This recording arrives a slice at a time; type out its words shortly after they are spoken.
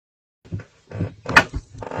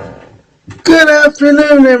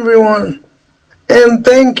afternoon, everyone, and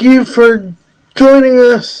thank you for joining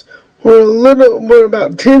us. We're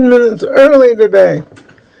about 10 minutes early today,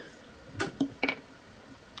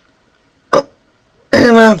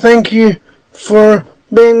 and I thank you for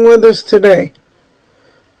being with us today.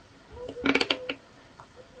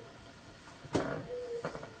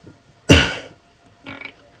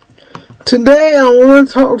 Today, I want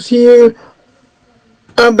to talk to you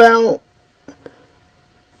about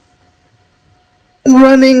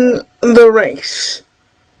running the race.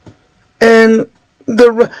 And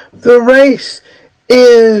the race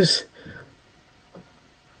is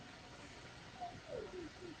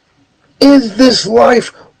this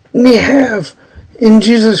life we have in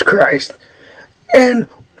Jesus Christ. And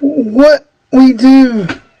what we do,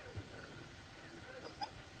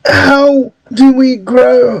 how do we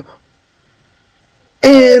grow,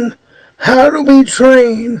 and how do we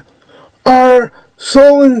train our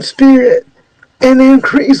soul and spirit and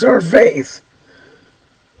increase our faith.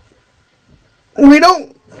 We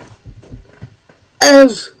don't,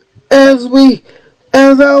 as I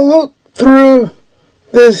look through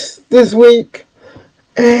this week,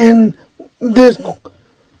 and this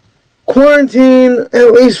quarantine,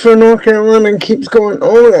 at least for North Carolina, keeps going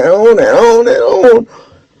on and on and on and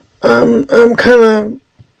on. I'm kind of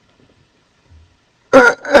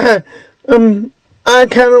I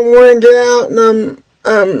kind of want to get out, and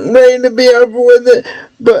I'm ready to be over with it.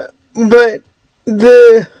 But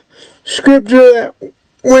the scripture that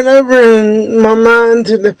went over in my mind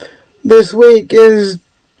this week is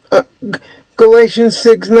Galatians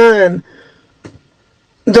 6:9.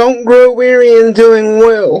 Don't grow weary in doing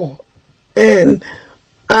well, and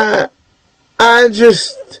and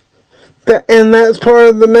that's part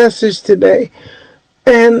of the message today.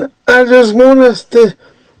 And I just want us to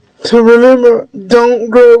remember, don't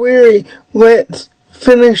grow weary. Let's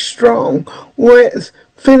finish strong. Let's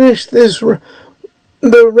finish the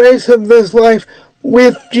race of this life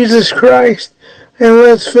with Jesus Christ, and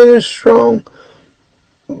let's finish strong.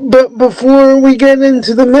 But before we get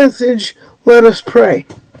into the message, let us pray.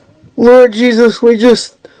 Lord Jesus, we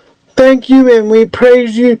just thank you and we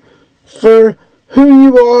praise you for who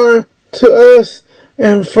you are to us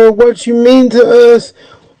and for what you mean to us.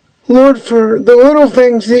 Lord, for the little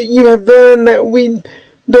things that you have done that we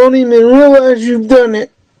don't even realize you've done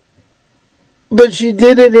it, but you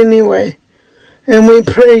did it anyway, and we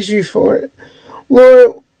praise you for it.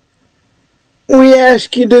 Lord, we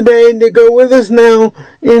ask you today to go with us now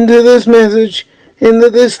into this message, into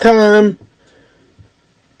this time,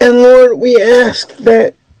 and Lord, we ask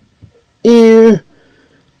that you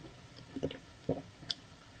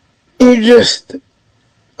just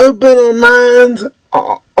open our minds,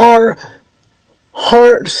 our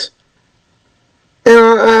hearts, and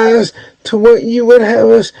our eyes to what you would have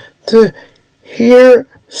us to hear,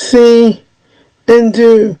 see, and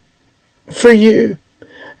do for you.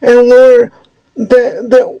 And Lord,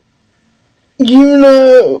 that you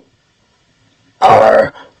know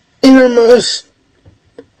our innermost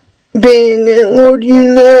being, and Lord,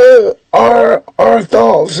 you know our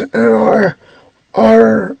thoughts and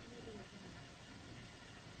our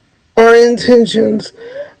intentions.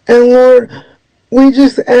 And Lord, we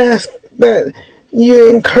just ask that you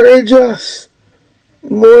encourage us,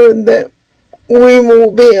 Lord, that we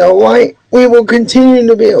will be a light, we will continue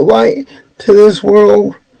to be a light to this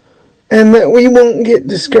world, and that we won't get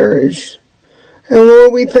discouraged. And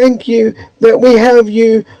Lord, we thank you that we have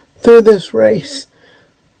you through this race.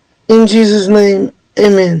 In Jesus' name,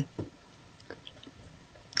 amen.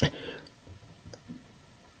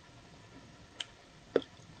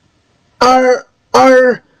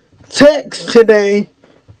 Our text today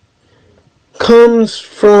comes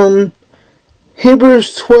from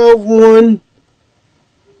Hebrews 12:1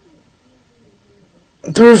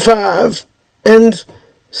 through 5 and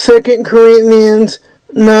 2 Corinthians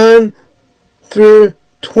 9 through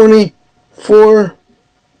 24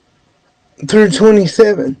 through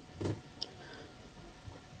 27.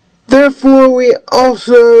 Therefore we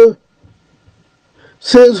also,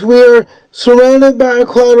 since we are surrounded by a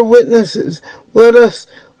cloud of witnesses, let us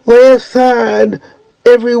lay aside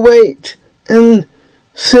every weight and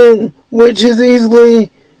sin which is easily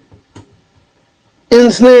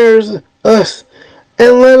ensnares us,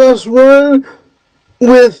 and let us run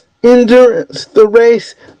with endurance the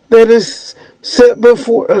race that is set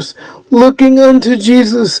before us, looking unto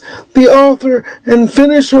Jesus, the author and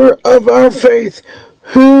finisher of our faith,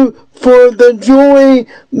 who for the joy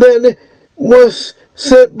that was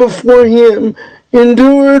set before him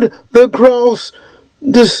endured the cross,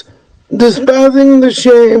 despising the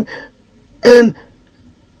shame, and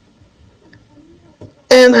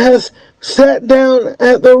has sat down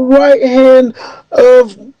at the right hand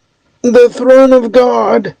of the throne of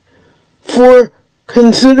God. For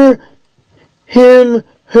consider him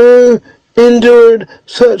who endured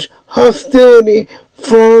such hostility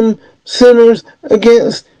from sinners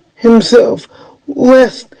against himself,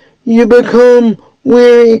 lest you become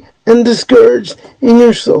weary and discouraged in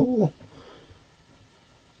your soul.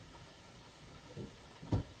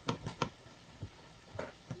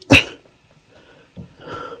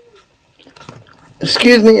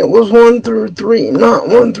 Excuse me, it was 1 through 3, not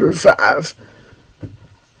 1 through 5.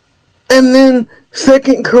 And then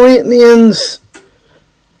 2 Corinthians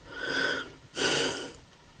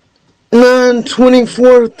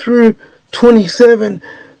 9:24 through 27.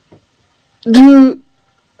 Do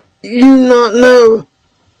you not know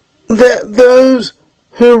that those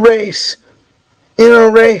who race in a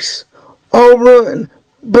race all run,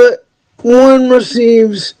 but one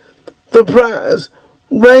receives the prize?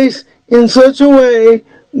 Race in such a way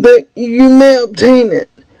that you may obtain it.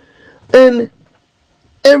 And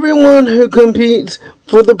everyone who competes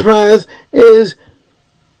for the prize is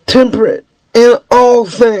temperate in all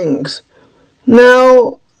things.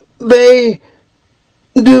 Now they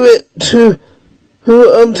do it to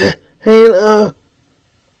obtain a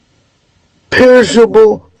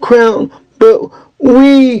perishable crown, but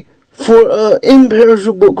we for an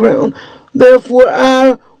imperishable crown. Therefore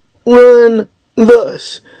I run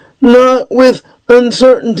thus, not with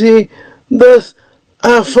uncertainty. Thus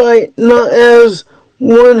I fight not as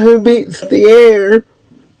one who beats the air,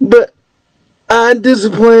 but I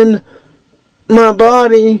discipline my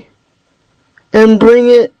body and bring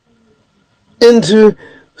it into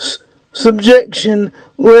subjection,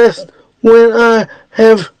 lest when I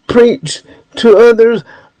have preached to others,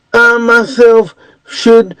 I myself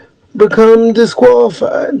should become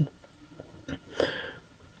disqualified.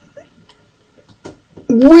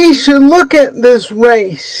 We should look at this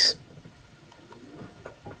race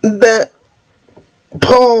that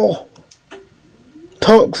Paul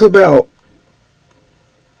talks about,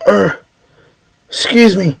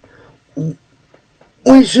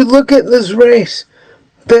 we should look at this race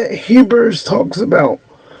that Hebrews talks about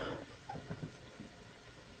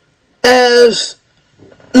as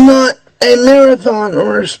not a marathon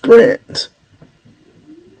or a sprint.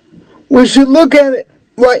 We should look at it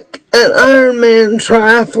like an Ironman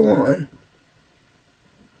triathlon.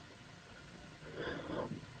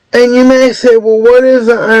 And you may say, well, what is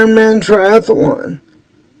an Ironman triathlon?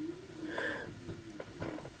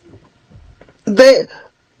 An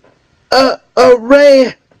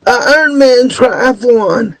Ironman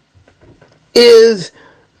triathlon is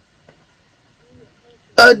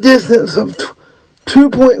a distance of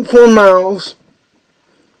 2.4 miles,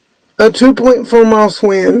 a 2.4 mile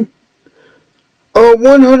swim, a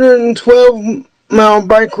 112 mile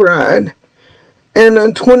bike ride, and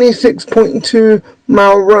a 26.2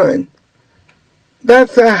 mile run.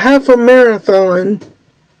 That's a half a marathon,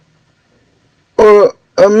 or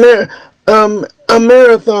a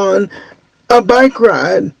marathon, a bike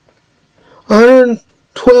ride,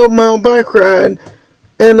 112 mile bike ride,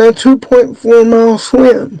 and a 2.4 mile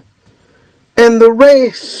swim. And the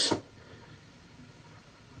race,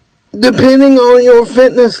 depending on your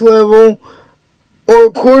fitness level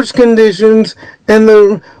or course conditions and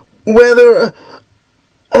the weather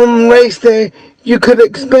on race day, you could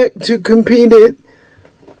expect to compete it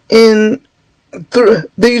in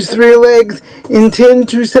these 3 legs in 10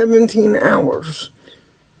 to 17 hours.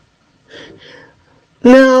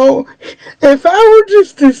 Now, if I were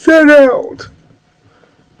just to set out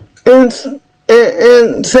and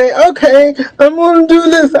say, okay, I'm going to do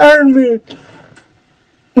this Ironman,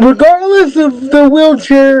 regardless of the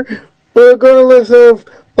wheelchair, regardless of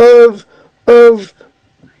the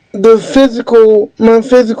my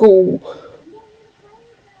physical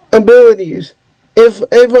abilities, if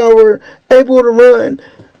I were able to run,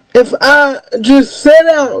 if I just set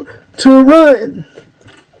out to run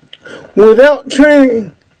without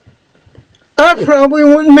training, I probably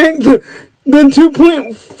wouldn't make the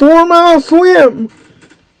 2.4 mile swim.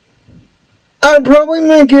 I'd probably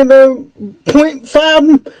make it a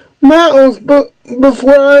 0.5 miles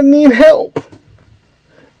before I need help.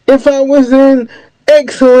 If I was in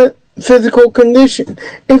excellent physical condition,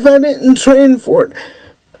 if I didn't train for it.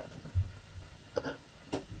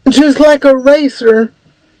 Just like a racer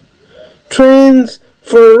trains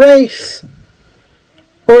for a race,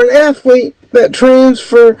 or an athlete that trains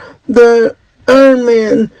for the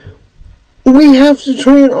Ironman, we have to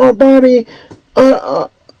train our body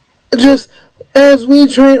just as we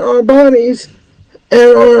train our bodies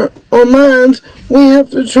and our minds. We have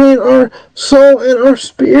to train our soul and our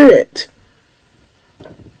spirit.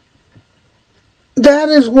 That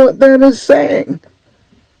is what that is saying.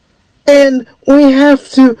 And we have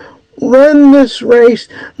to run this race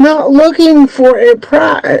not looking for a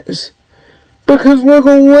prize, because we're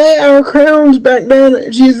going to lay our crowns back down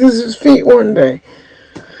at Jesus' feet one day.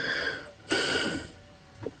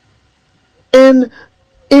 And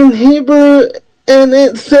in Hebrew, and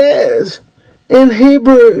it says in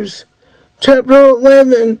Hebrews chapter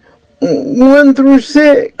 11, 1 through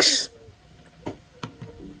 6,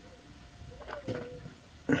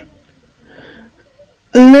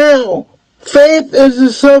 now, faith is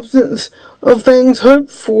the substance of things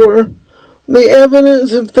hoped for, the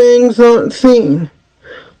evidence of things not seen.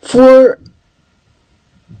 For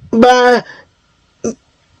by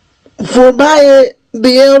it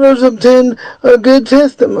the elders obtained a good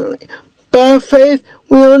testimony. By faith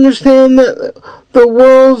we understand that the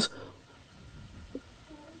worlds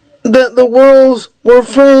were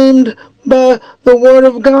framed by the word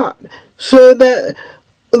of God, so that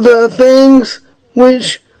the things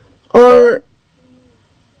which are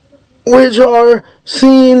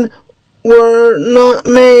seen were not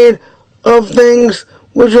made of things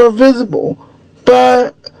which are visible.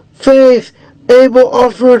 By faith Abel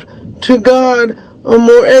offered to God a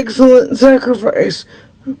more excellent sacrifice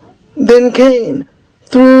than Cain,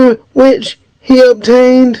 through which he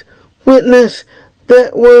obtained witness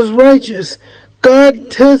that was righteous,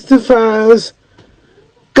 God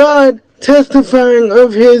testifying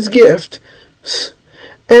of his gift,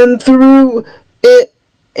 and through it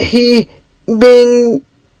he, being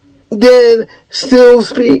dead, still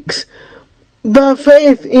speaks. By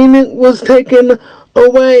faith Enoch was taken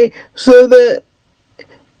away so that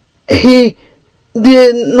he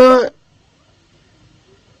did not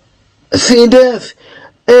see death,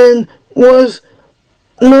 and was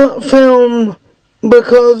not found,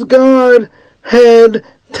 because God had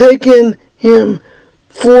taken him.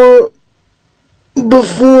 For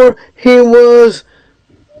before he was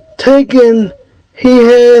taken, he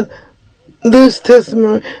had this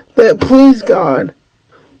testimony that pleased God.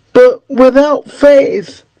 But without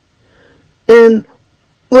faith, and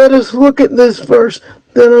let us look at this verse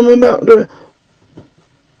that I'm about to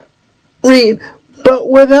read. But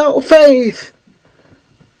without faith,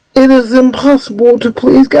 it is impossible to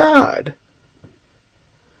please God.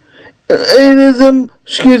 For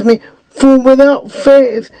without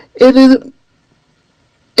faith, it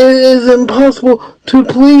is impossible to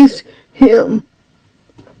please him.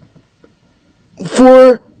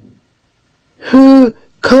 For who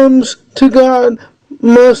comes to God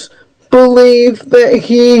must believe that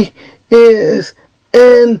he is,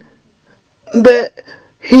 and that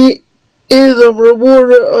he is a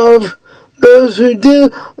rewarder of those who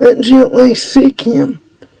diligently seek him.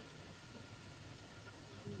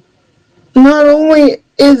 Not only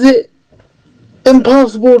is it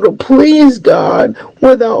impossible to please God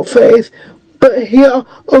without faith, but he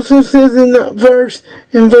also says in that verse,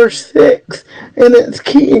 in verse 6, and it's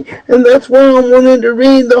key, and that's why I wanted to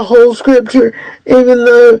read the whole scripture, even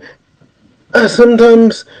though I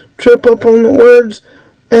sometimes trip up on the words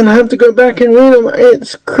and have to go back and read them.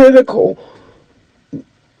 It's critical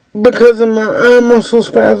because of my eye muscle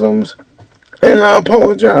spasms, and I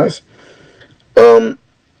apologize.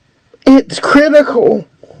 It's critical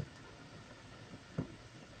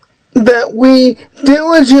that we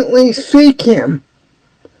diligently seek him.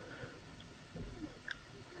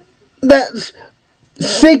 That's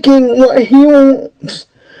seeking what he wants.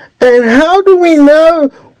 And how do we know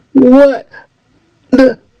what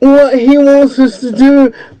he wants us to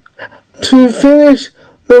do to finish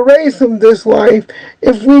the race of this life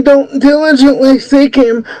if we don't diligently seek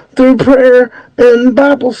him through prayer and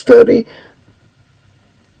Bible study?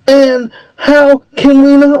 And how can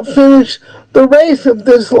we not finish the race of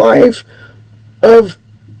this life of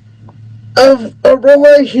a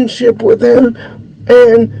relationship with him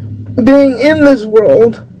and being in this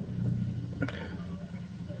world?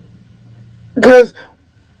 Because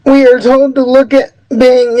we are told to look at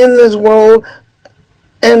being in this world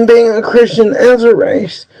and being a Christian as a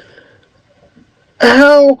race.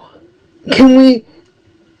 How can we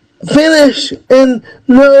finish and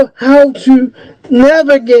know how to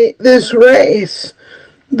navigate this race,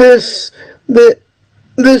 this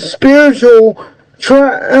spiritual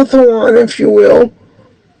triathlon, if you will,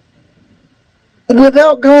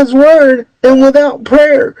 without God's word and without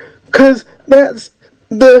prayer? Because that's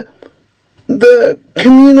the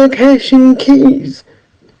communication keys,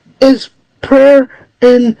 is prayer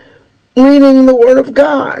and reading the word of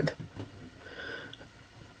God.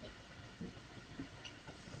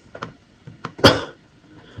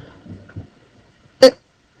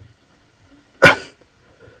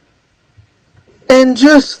 And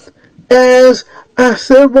just as I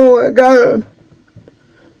said a while ago,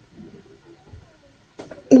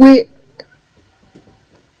 we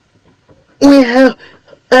have,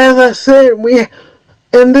 as I said,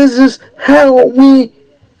 and this is how we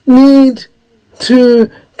need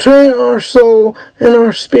to train our soul and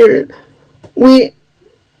our spirit. We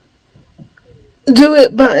do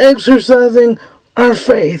it by exercising our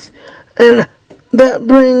faith. And that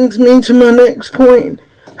brings me to my next point.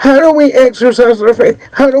 How do we exercise our faith?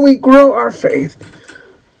 How do we grow our faith?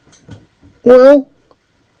 Well,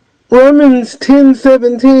 Romans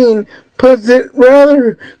 10:17 puts it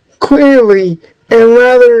rather clearly and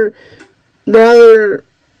rather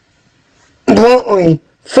bluntly.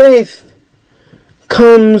 Faith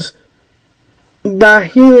comes by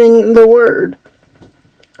hearing the word.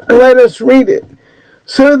 Let us read it.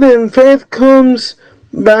 So then, faith comes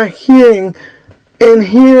by hearing, and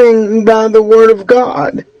hearing by the word of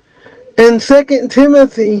God. And 2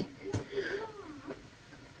 Timothy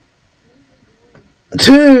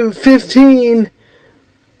 2:15,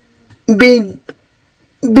 be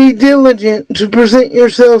diligent to present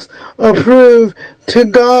yourselves approved to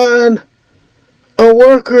God, a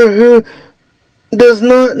worker who does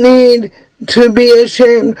not need to be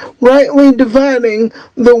ashamed, rightly dividing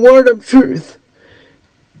the word of truth.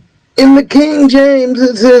 In the King James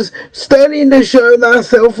it says, study to show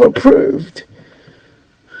thyself approved.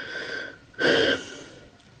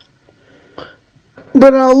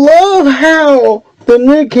 But I love how the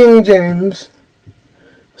New King James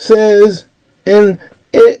says, and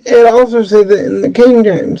it also says it in the King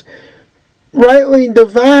James, rightly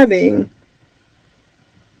dividing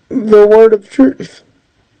the word of truth.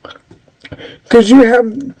 Because you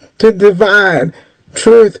have to divide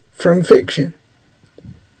truth from fiction,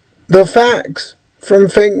 the facts from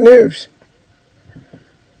fake news.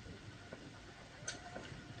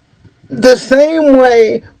 The same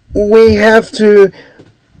way we have to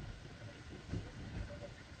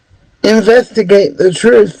investigate the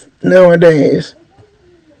truth nowadays,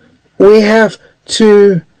 we have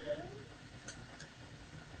to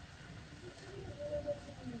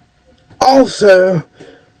also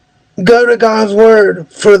go to God's word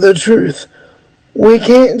for the truth. We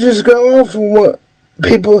can't just go off of what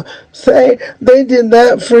people say. They did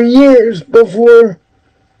that for years before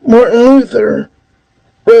Martin Luther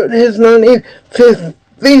wrote his 95th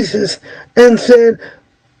thesis and said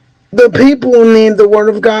the people need the word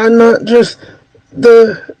of God, not just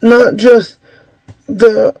the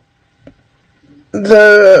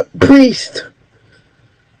priest.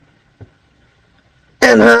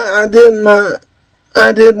 And I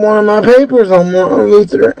did one of my papers on Martin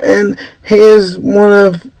Luther, and he is one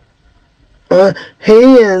of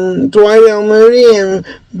he and Dwight L. Moody and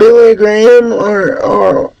Billy Graham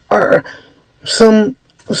are some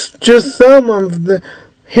of the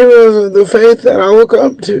heroes of the faith that I look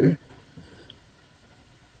up to.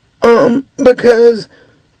 Because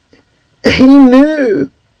he knew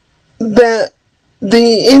that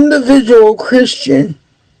the individual Christian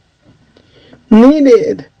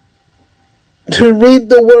needed to read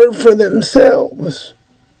the word for themselves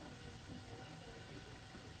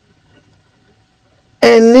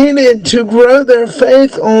and needed to grow their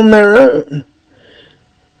faith on their own.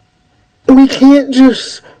 We can't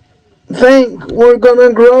just think we're going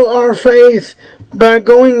to grow our faith by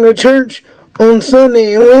going to church on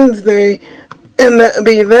Sunday and Wednesday and that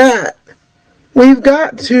be that. We've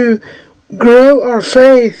got to grow our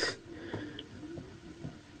faith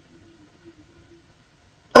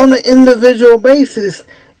on an individual basis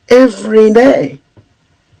every day.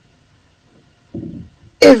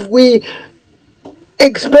 If we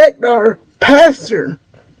expect our pastor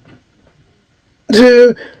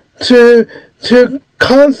to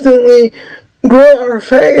constantly grow our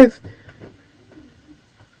faith,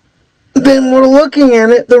 then we're looking at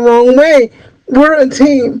it the wrong way. We're a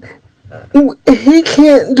team. He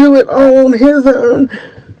can't do it all on his own,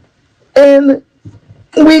 and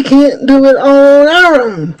we can't do it all on our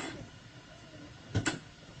own.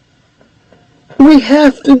 We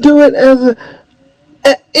have to do it as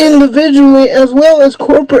individually as well as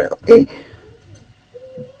corporately.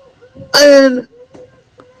 And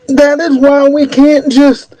that is why we can't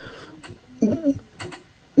just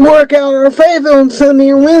work out our faith on Sunday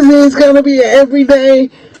and Wednesday. It's got to be an everyday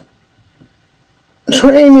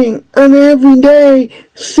training, an everyday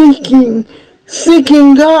seeking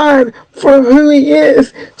God for who He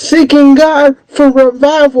is, seeking God for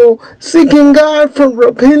revival, seeking God for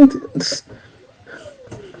repentance.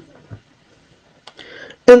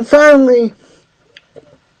 And finally,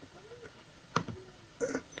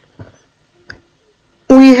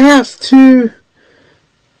 we have to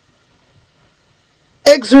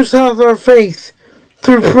exercise our faith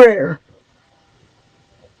through prayer.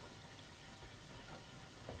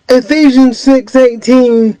 Ephesians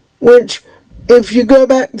 6:18, which if you go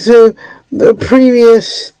back to the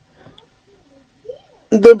previous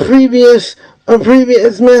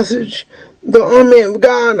message, the army of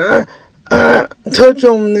God, I touch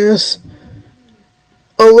on this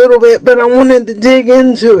a little bit, but I wanted to dig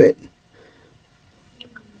into it.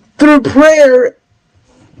 Through prayer,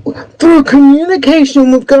 through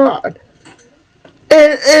communication with God.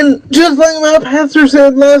 And just like my pastor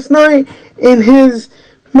said last night in his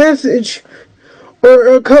message,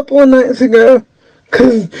 or a couple of nights ago,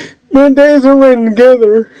 because my days are running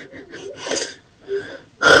together,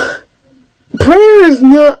 prayer is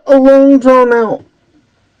not a long drawn out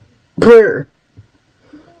prayer.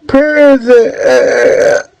 Prayer is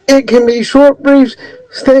it can be short, brief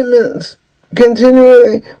statements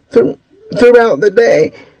continually throughout the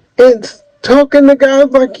day. It's talking to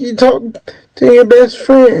God like you talk to your best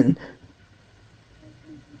friend.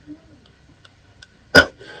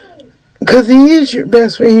 Because he is your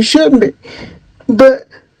best friend. He shouldn't be. But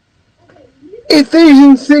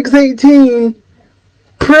Ephesians 6:18,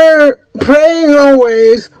 praying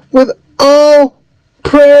always with all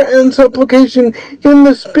prayer and supplication in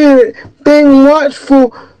the Spirit, being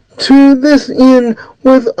watchful to this end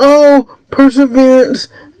with all perseverance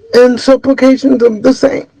and supplications of the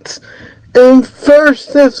saints. And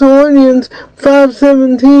 1 Thessalonians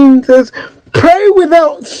 5:17 says, pray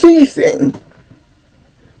without ceasing.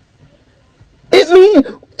 It means,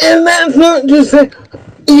 and that's not just saying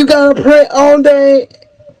you gotta pray all day,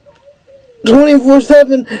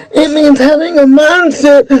 24/7. It means having a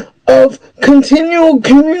mindset of continual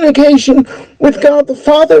communication with God the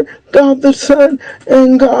Father, God the Son,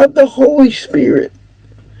 and God the Holy Spirit.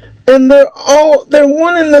 And they're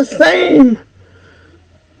one and the same.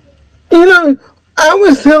 You know, I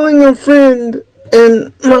was telling a friend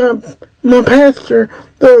and my pastor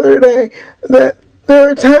the other day that there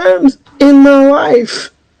are times in my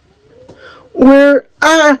life where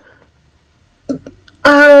I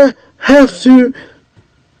have to,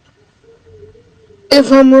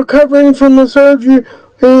 if I'm recovering from a surgery,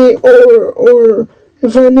 or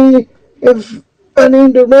if I need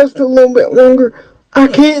to rest a little bit longer, I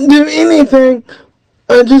can't do anything.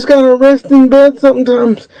 I just gotta rest in bed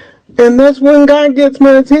sometimes, and that's when God gets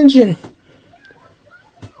my attention.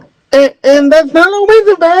 And that's not always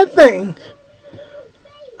a bad thing.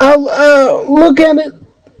 I look at it.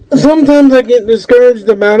 Sometimes I get discouraged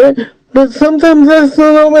about it, but sometimes that's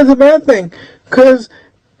not always a bad thing. Because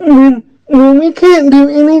when we can't do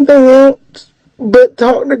anything else but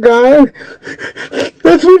talk to God,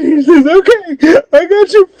 that's when he says, okay, I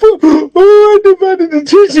got your full undivided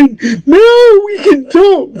attention. Now we can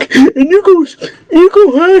talk. And you go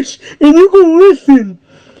hush, and you go listen.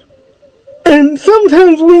 And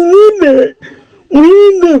sometimes we need that. We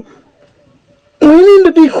need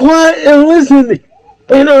to be quiet and listen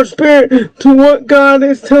in our spirit to what God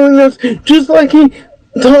is telling us, just like he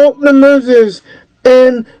talked to Moses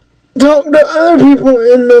and talked to other people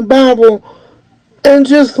in the Bible, and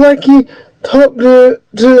just like he talked to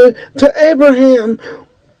Abraham.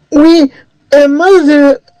 And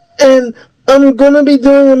Moses, and I'm going to be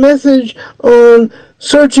doing a message on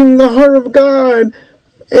searching the heart of God, and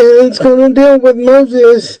it's going to deal with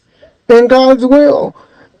Moses and God's will.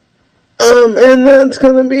 And that's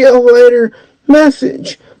going to be a later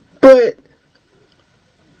message. But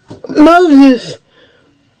Moses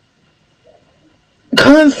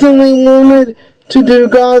constantly wanted to do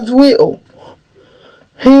God's will.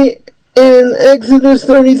 He, in Exodus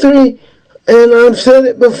 33, and I've said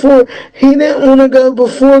it before, he didn't want to go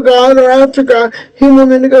before God or after God. He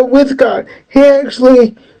wanted to go with God. He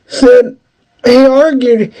actually said, he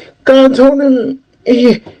argued. God told him,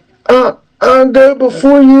 I'll go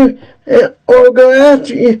before you or go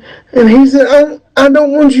after you. And he said, I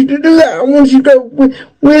don't want you to do that. I want you to go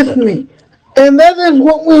with me. And that is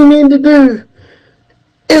what we need to do.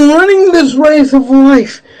 In running this race of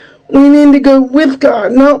life, we need to go with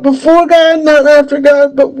God. Not before God, not after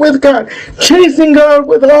God, but with God. Chasing God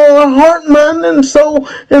with all our heart, mind, and soul,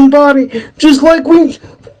 and body. Just like we,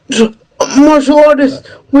 martial artists,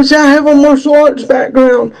 which I have a martial arts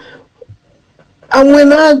background.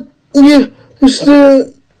 When I used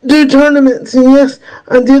to do tournaments, and yes,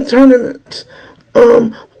 I did tournaments.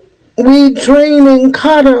 We train in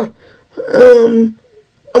kata.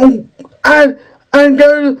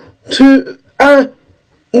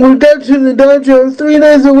 We go to the dojo 3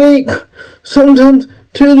 days a week, sometimes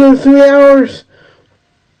 2 to 3 hours,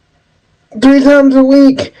 3 times a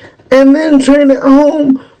week, and then train at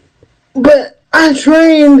home. But I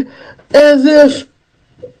trained as if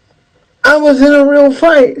I was in a real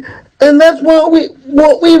fight. And that's what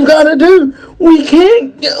we've got to do. We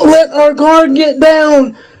can't let our guard get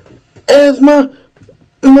down. As my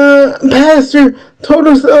pastor told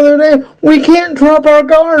us the other day, we can't drop our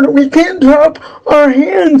guard. We can't drop our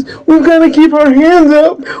hands. We've got to keep our hands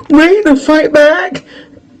up, ready to fight back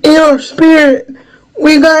in our spirit.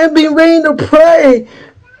 We've got to be ready to pray.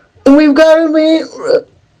 And we've got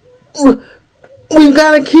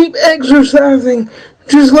to keep exercising,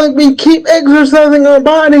 just like we keep exercising our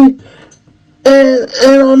body and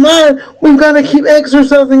our mind. We've got to keep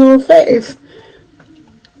exercising our faith.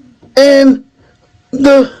 And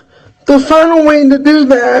the final way to do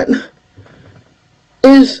that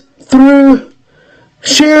is through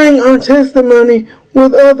sharing our testimony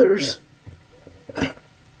with others.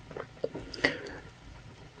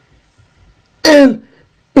 And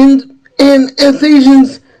in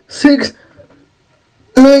Ephesians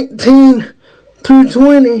 6:19 through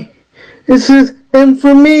 20, it says, "And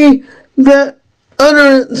for me that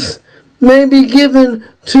utterance may be given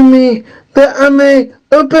to me, that I may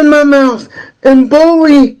open my mouth and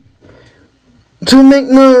boldly to make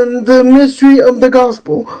known the mystery of the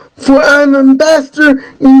gospel. For I am ambassador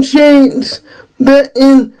in chains, that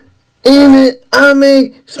in it I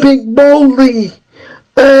may speak boldly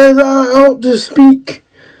as I ought to speak."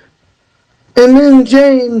 And then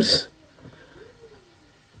James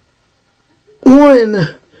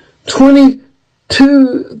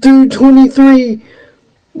 1:22 through 23,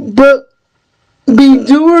 "But be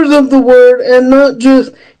doers of the word and not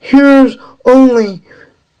just hearers only,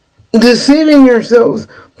 deceiving yourselves.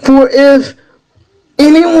 For if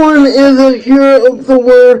anyone is a hearer of the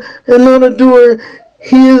word and not a doer,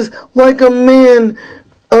 he is like a man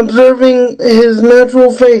observing his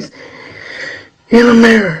natural face in a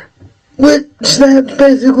mirror." Which that's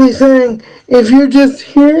basically saying, if you're just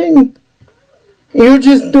hearing, you're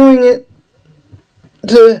just doing it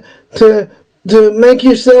to make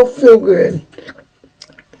yourself feel good.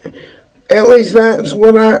 At least that's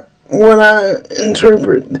what I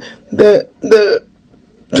interpret the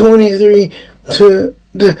 23 to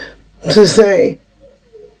say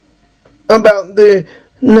about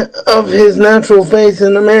of his natural face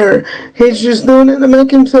in the mirror. He's just doing it to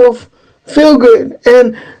make himself feel good.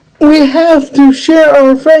 And we have to share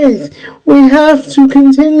our faith. We have to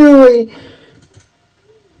continually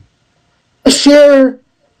share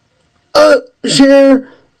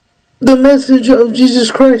the message of Jesus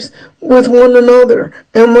Christ with one another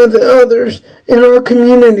and with others in our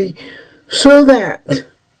community, so that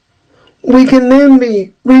we can then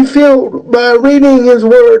be refilled by reading His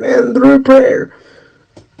Word and through prayer.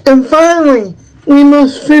 And finally, we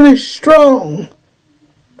must finish strong.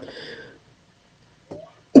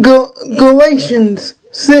 Galatians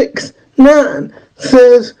 6:9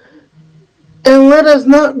 says, "And let us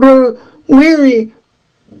not grow weary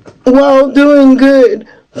while doing good,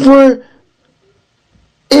 for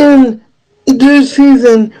in due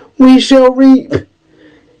season we shall reap,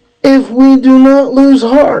 if we do not lose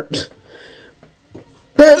heart."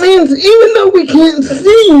 That means even though we can't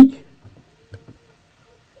see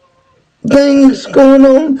things going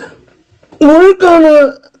on,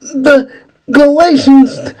 the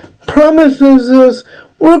Galatians promises us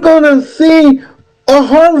we're gonna see a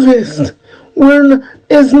harvest.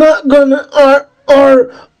 It's not gonna, our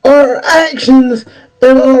actions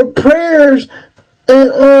and our prayers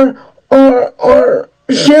and our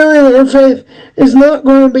sharing our faith is not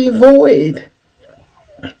going to be void.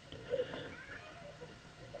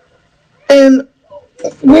 And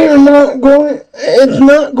it's not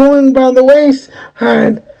going by the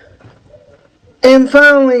wayside. And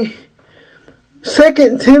finally,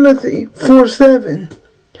 2 Timothy 4:7,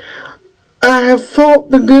 "I have fought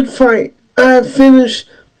the good fight. I have finished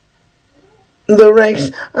the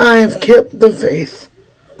race. I have kept the faith."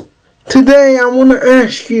 Today I want to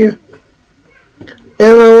ask you,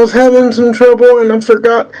 and I was having some trouble and I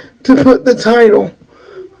forgot to put the title.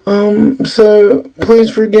 So please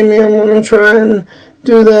forgive me. I'm going to try and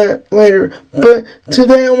do that later. But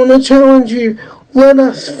today I want to challenge you. Let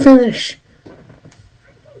us finish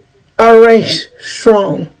our race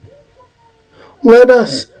strong. Let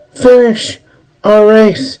us finish our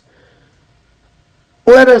race.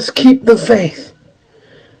 Let us keep the faith.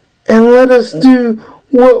 And let us do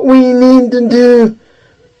what we need to do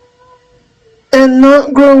and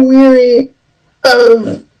not grow weary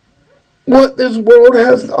of what this world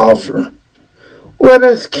has to offer. Let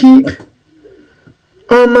us keep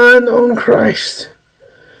our mind on Christ.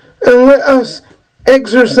 And let us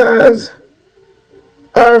exercise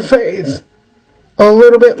our faith a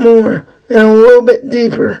little bit more and a little bit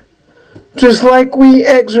deeper. Just like we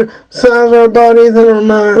exercise our bodies and our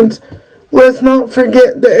minds let's not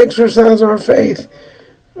forget to exercise our faith.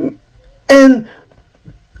 And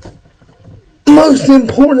most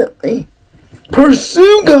importantly,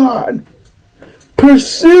 pursue God.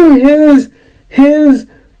 Pursue His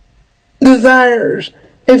desires.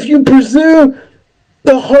 If you pursue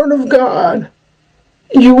the heart of God,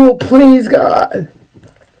 you will please God.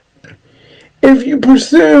 If you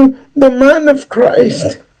pursue the mind of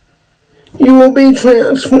Christ, you will be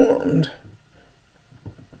transformed.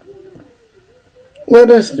 Let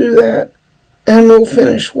us do that, and we'll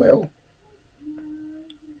finish well.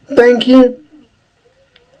 Thank you,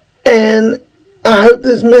 and I hope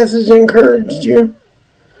this message encouraged you,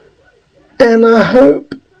 and I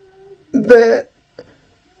hope that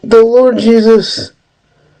the Lord Jesus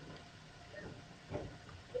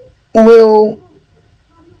will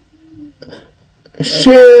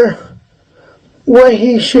share what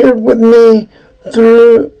He shared with me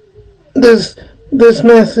through this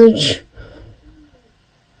message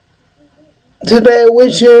today,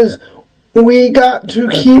 which is we got to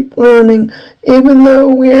keep running. Even though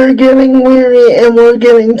we are getting weary and we're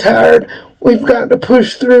getting tired, we've got to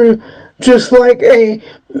push through, just like a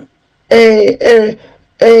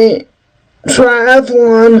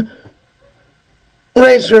triathlon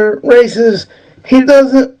racer races. He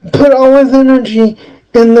doesn't put all his energy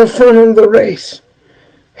in the front of the race.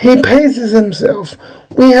 He paces himself.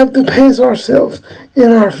 We have to pace ourselves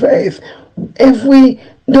in our faith. If we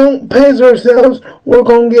don't pace ourselves, we're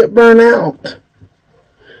going to get burnt out.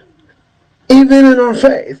 Even in our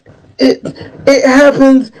faith. It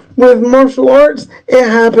happens with martial arts. It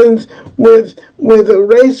happens with a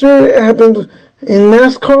racer. It happens in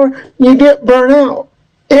NASCAR. You get burnt out.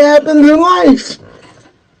 It happens in life.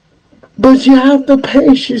 But you have to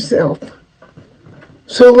pace yourself.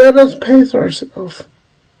 So let us pace ourselves.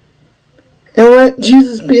 And let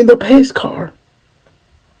Jesus be the pace car.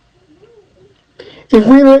 If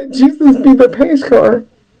we let Jesus be the pace car,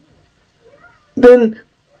 then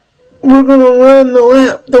we're going to run the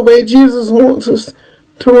lap the way Jesus wants us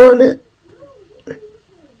to run it.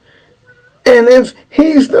 And if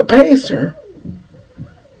He's the pacer,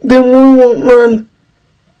 then we won't run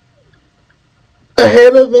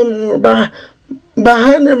ahead of Him or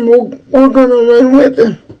behind Him. We're going to run with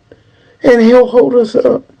Him, and He'll hold us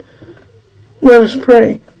up. Let us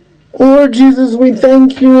pray. Lord Jesus, we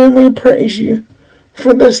thank You and we praise You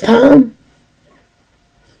for this time.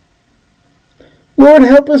 Lord,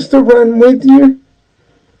 help us to run with You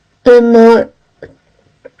and not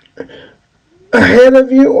ahead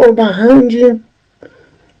of You or behind You.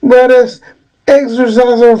 Let us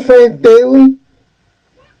exercise our faith daily.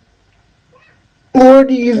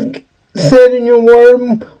 Lord, You've said in Your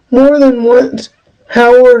word more than once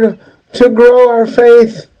how we're to grow our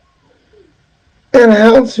faith and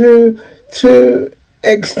how to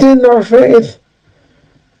extend our faith.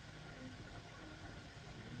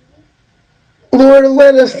 Lord,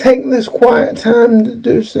 let us take this quiet time to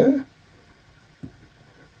do so.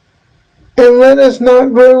 And let us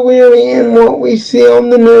not grow weary in what we see on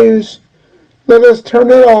the news. Let us turn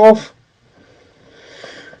it off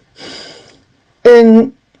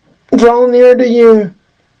and draw near to You.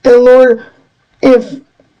 And Lord, if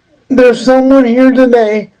there's someone here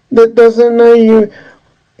today that doesn't know You,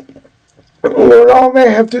 Lord, all they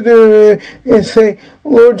have to do is say,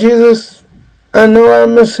 Lord Jesus, I know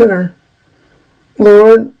I'm a sinner.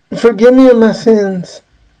 Lord, forgive me of my sins.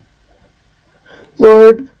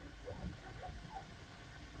 Lord,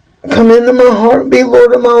 come into my heart, be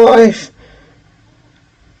Lord of my life.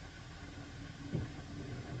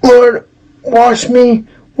 Lord, wash me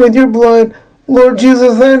with Your blood. Lord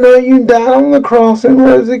Jesus, I know You died on the cross and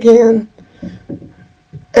rose again.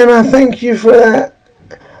 And I thank You for that.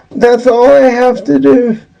 That's all I have to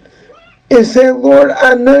do is say, Lord,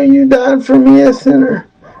 I know You died for me, a sinner,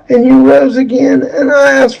 and You rose again, and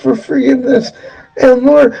I ask for forgiveness. And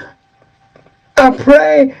Lord, I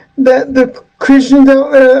pray that the Christians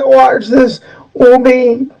out there that watch this will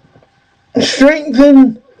be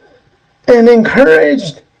strengthened and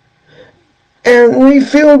encouraged and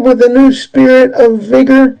refilled with a new spirit of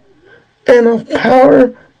vigor and of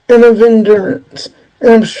power and of endurance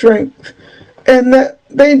and of strength. And that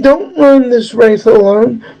they don't run this race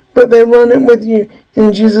alone, but they run it with You.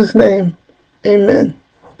 In Jesus' name, amen.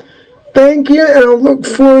 Thank you, and I look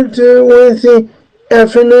forward to Wednesday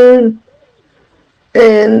afternoon.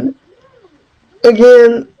 And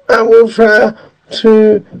again, I will try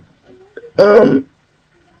to put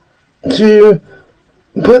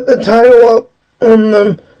the title up on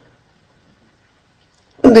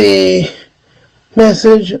the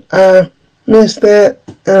message. I missed that,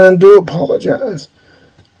 and I do apologize.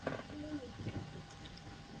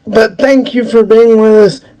 But thank you for being with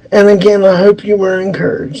us, and again, I hope you were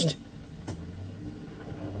encouraged.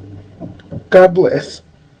 God bless.